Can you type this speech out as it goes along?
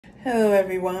Hello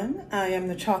everyone, I am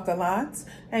the Chocolots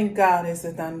and God is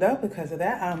the thunder. Because of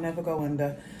that, I'll never go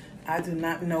under. I do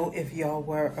not know if y'all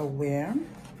were aware,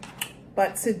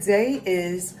 but today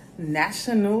is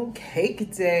National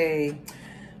Cake Day.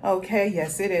 Okay,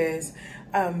 yes it is.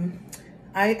 I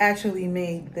actually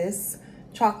made this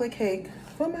chocolate cake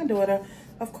for my daughter.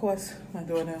 Of course, my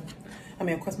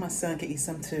son can eat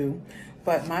some too,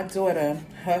 but my daughter,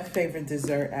 her favorite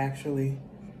dessert actually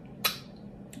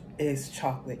is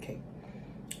chocolate cake.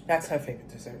 That's her favorite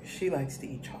dessert. She likes to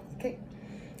eat chocolate cake.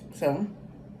 So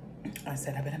I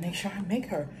said I better make sure I make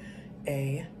her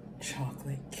a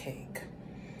chocolate cake.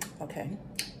 Okay,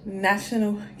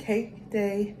 National Cake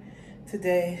Day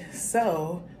today.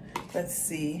 So let's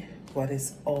see what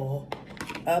it's all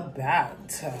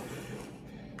about.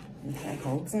 Okay,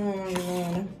 hold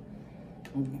on.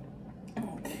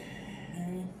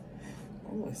 Okay.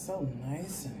 Oh, it's so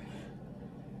nice and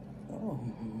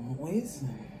moist.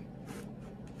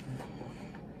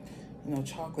 You know,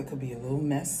 chocolate could be a little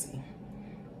messy.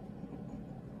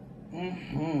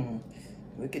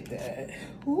 Look at that.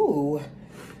 Ooh.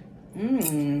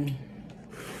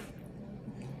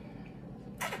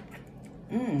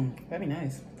 Very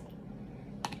nice.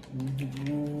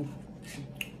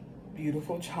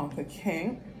 Beautiful chocolate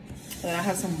cake. And I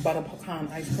have some butter pecan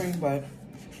ice cream, but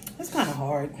it's kind of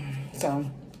hard. So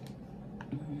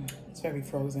it's very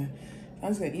frozen. I'm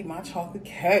just gonna eat my chocolate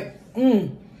cake.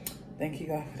 Thank you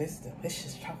God for this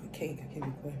delicious chocolate cake. I give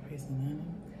you glory, praise, and honor.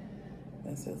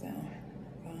 That's so down.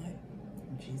 God,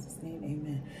 in Jesus' name,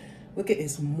 amen. Look at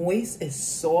it's moist, it's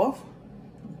soft.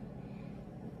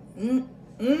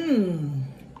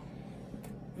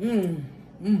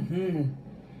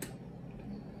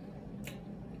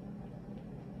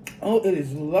 Oh, it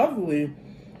is lovely.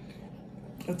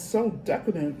 It's so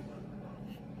decadent.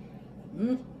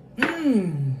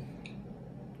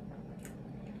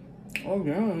 Oh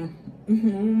yeah.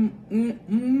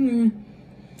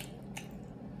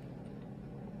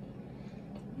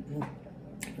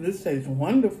 This tastes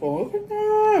wonderful. Look at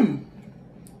them.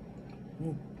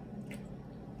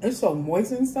 It's so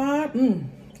moist inside. And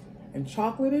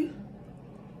chocolatey.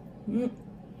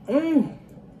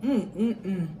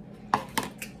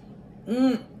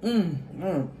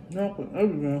 Chocolate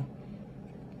everywhere.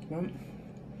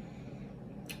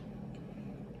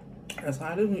 That's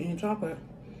how it is when you eat chocolate.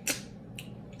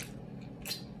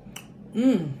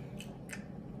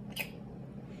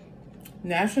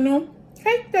 National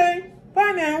Cake Day.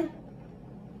 Bye now.